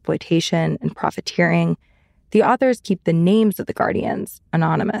widespread exploitation and profiteering, the authors keep the names of the guardians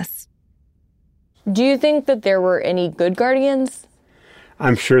anonymous. Do you think that there were any good guardians?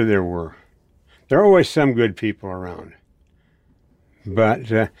 I'm sure there were. There are always some good people around.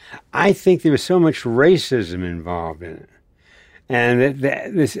 But I think there was so much racism involved in it. And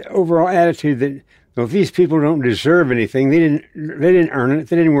this overall attitude that, well, these people don't deserve anything. They didn't earn it.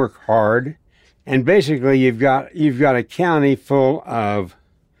 They didn't work hard. And basically, you've got a county full of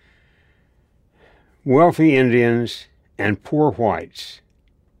wealthy Indians and poor whites.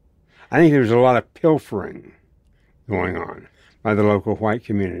 I think there was a lot of pilfering going on by the local white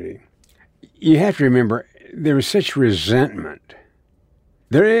community. You have to remember, there was such resentment.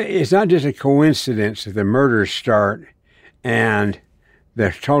 It's not just a coincidence that the murders start and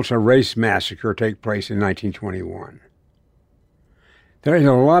the Tulsa Race Massacre take place in 1921. There is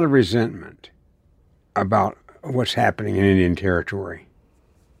a lot of resentment about what's happening in Indian Territory.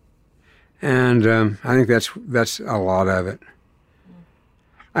 And I think that's a lot of it.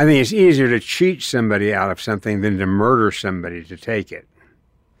 I think it's easier to cheat somebody out of something than to murder somebody to take it.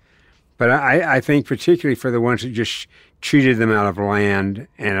 But I think particularly for the ones that just cheated them out of land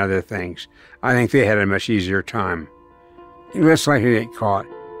and other things, I think they had a much easier time. Less likely to get caught.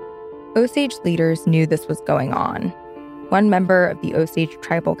 Osage leaders knew this was going on. One member of the Osage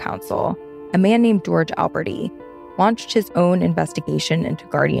Tribal Council, a man named George Alberti, launched his own investigation into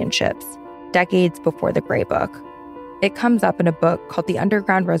guardianships decades before the Gray Book. It comes up in a book called The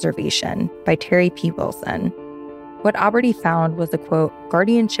Underground Reservation by Terry P. Wilson. What Alberti found was a, quote,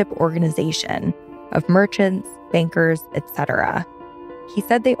 guardianship organization of merchants, bankers, etc. He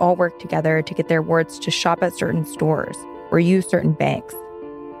said they all worked together to get their wards to shop at certain stores or use certain banks.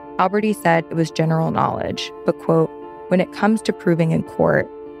 Alberti said it was general knowledge, but, quote, when it comes to proving in court,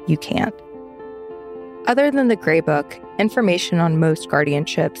 you can't. Other than the Gray Book, information on most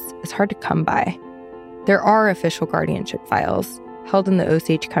guardianships is hard to come by. There are official guardianship files held in the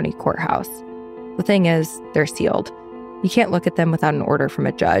Osage County Courthouse. The thing is, they're sealed. You can't look at them without an order from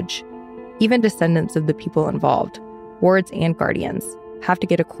a judge. Even descendants of the people involved, wards and guardians, have to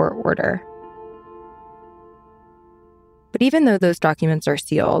get a court order. But even though those documents are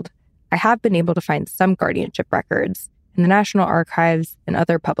sealed, I have been able to find some guardianship records in the National Archives and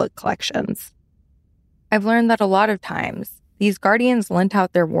other public collections. I've learned that a lot of times, these guardians lent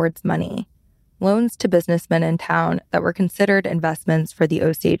out their wards' money, loans to businessmen in town that were considered investments for the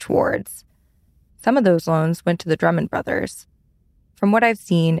Osage wards. Some of those loans went to the Drummond brothers. From what I've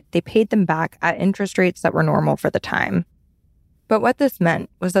seen, they paid them back at interest rates that were normal for the time. But what this meant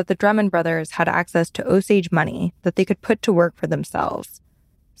was that the Drummond brothers had access to Osage money that they could put to work for themselves.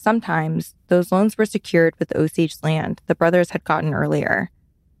 Sometimes, those loans were secured with Osage land the brothers had gotten earlier.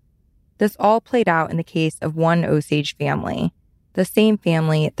 This all played out in the case of one Osage family, the same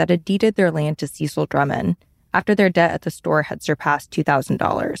family that had deeded their land to Cecil Drummond after their debt at the store had surpassed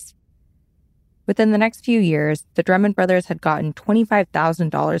 $2,000. Within the next few years, the Drummond brothers had gotten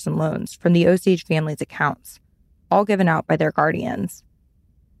 $25,000 in loans from the Osage family's accounts, all given out by their guardians.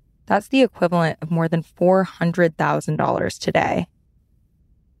 That's the equivalent of more than $400,000 today.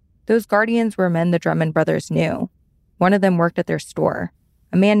 Those guardians were men the Drummond brothers knew. One of them worked at their store,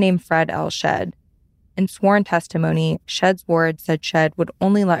 a man named Fred L. Shedd. In sworn testimony, Shedd's ward said Shedd would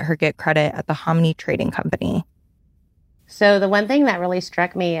only let her get credit at the Hominy Trading Company. So the one thing that really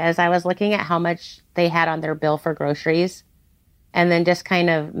struck me as I was looking at how much they had on their bill for groceries, and then just kind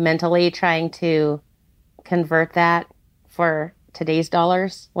of mentally trying to convert that for today's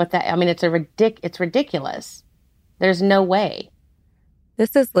dollars. What that? I mean, it's ridiculous. There's no way.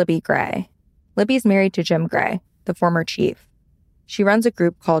 This is Libby Gray. Libby's married to Jim Gray, the former chief. She runs a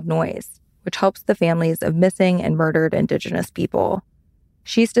group called Noise, which helps the families of missing and murdered Indigenous people.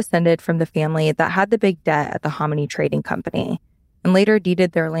 She's descended from the family that had the big debt at the Hominy Trading Company and later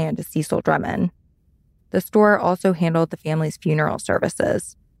deeded their land to Cecil Drummond. The store also handled the family's funeral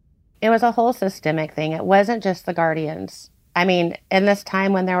services. It was a whole systemic thing. It wasn't just the guardians. I mean, in this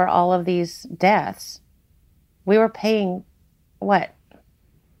time when there were all of these deaths, we were paying,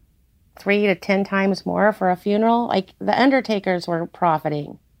 3 to 10 times more for a funeral? Like, the undertakers were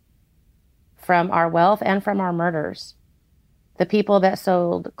profiting from our wealth and from our murders. The people that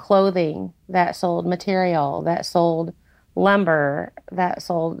sold clothing, that sold material, that sold lumber, that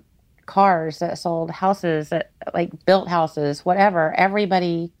sold cars, that sold houses, that built houses, whatever,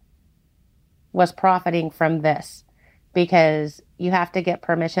 everybody was profiting from this because you have to get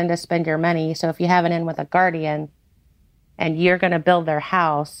permission to spend your money. So if you have it in with a guardian and you're going to build their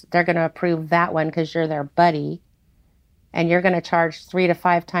house, they're going to approve that one because you're their buddy, and you're going to charge 3 to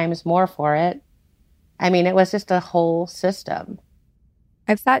 5 times more for it. I mean, it was just a whole system.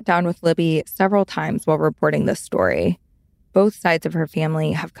 I've sat down with Libby several times while reporting this story. Both sides of her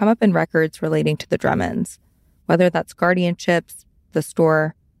family have come up in records relating to the Drummonds, whether that's guardianships, the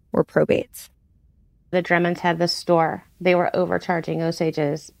store, or probates. The Drummonds had the store. They were overcharging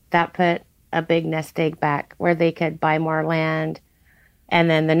Osages. That put a big nest egg back where they could buy more land. And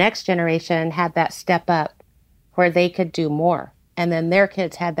then the next generation had that step up where they could do more. And then their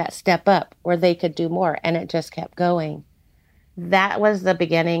kids had that step up where they could do more. And it just kept going. That was the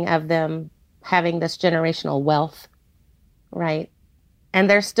beginning of them having this generational wealth, right? And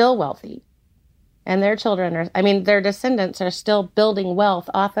they're still wealthy. And their children are, their descendants are still building wealth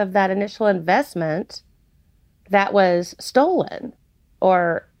off of that initial investment that was stolen,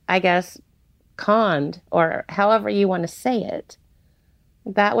 or I guess conned, or however you want to say it.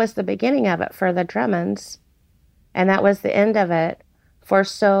 That was the beginning of it for the Drummonds. And that was the end of it for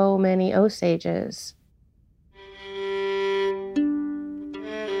so many Osages.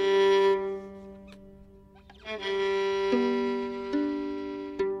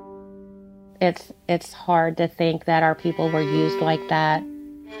 It's hard to think that our people were used like that.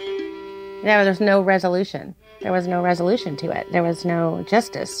 There's no resolution. There was no resolution to it. There was no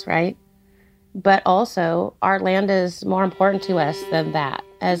justice, right? But also, our land is more important to us than that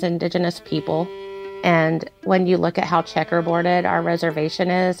as Indigenous people. And when you look at how checkerboarded our reservation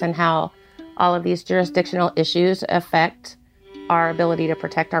is and how all of these jurisdictional issues affect our ability to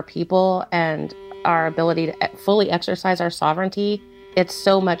protect our people and our ability to fully exercise our sovereignty, it's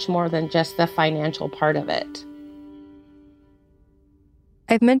so much more than just the financial part of it.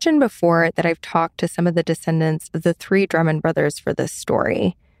 I've mentioned before that I've talked to some of the descendants of the 3 Drummond brothers for this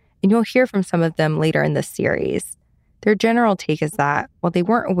story, and you'll hear from some of them later in this series. Their general take is that, while they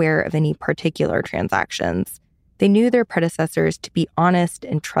weren't aware of any particular transactions, they knew their predecessors to be honest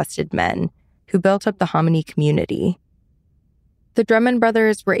and trusted men who built up the Hominy community. The Drummond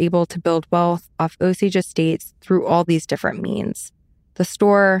brothers were able to build wealth off Osage estates through all these different means: the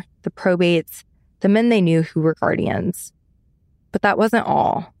store, the probates, the men they knew who were guardians. But that wasn't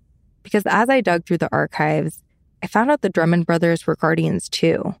all, because as I dug through the archives, I found out the Drummond brothers were guardians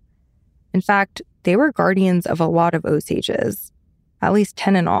too. In fact, they were guardians of a lot of Osages, at least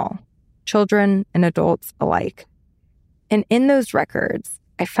 10 in all, children and adults alike. And in those records,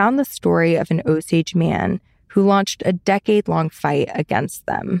 I found the story of an Osage man who launched a decade-long fight against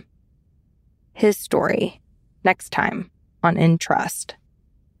them. His story, next time on In Trust.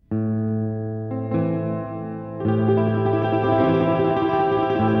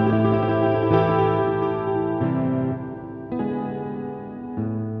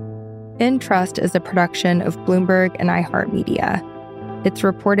 In Trust is a production of Bloomberg and iHeartMedia. It's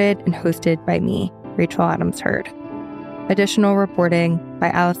reported and hosted by me, Rachel Adams Heard. Additional reporting by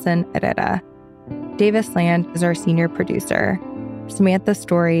Allison Herrera. Davis Land is our senior producer. Samantha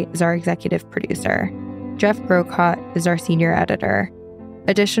Story is our executive producer. Jeff Grocott is our senior editor.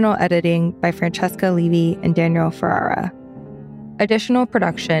 Additional editing by Francesca Levy and Daniel Ferrara. Additional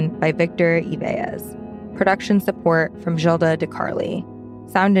production by Victor Ibeas. Production support from Gilda DeCarli.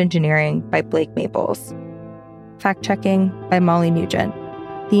 Sound engineering by Blake Maples. Fact-checking by Molly Nugent.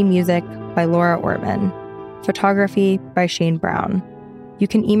 Theme music by Laura Ortman. Photography by Shane Brown. You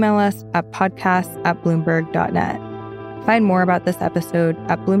can email us at podcasts@bloomberg.net. Find more about this episode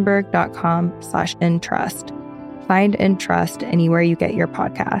at bloomberg.com/intrust. Find In Trust anywhere you get your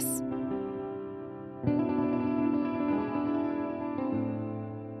podcasts.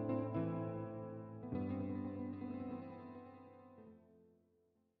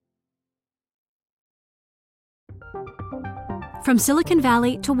 From Silicon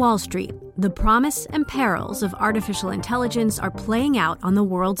Valley to Wall Street, the promise and perils of artificial intelligence are playing out on the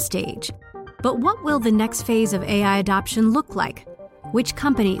world stage. But what will the next phase of AI adoption look like? Which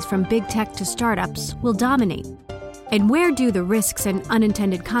companies from big tech to startups will dominate? And where do the risks and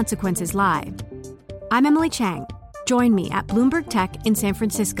unintended consequences lie? I'm Emily Chang. Join me at Bloomberg Tech in San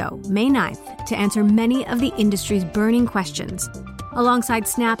Francisco, May 9th, to answer many of the industry's burning questions, alongside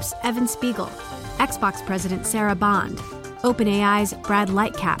Snap's Evan Spiegel, Xbox President Sarah Bond, OpenAI's Brad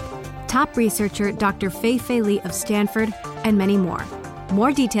Lightcap, top researcher Dr. Fei-Fei Li of Stanford, and many more.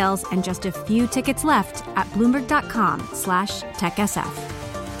 More details and just a few tickets left at Bloomberg.com/TechSF.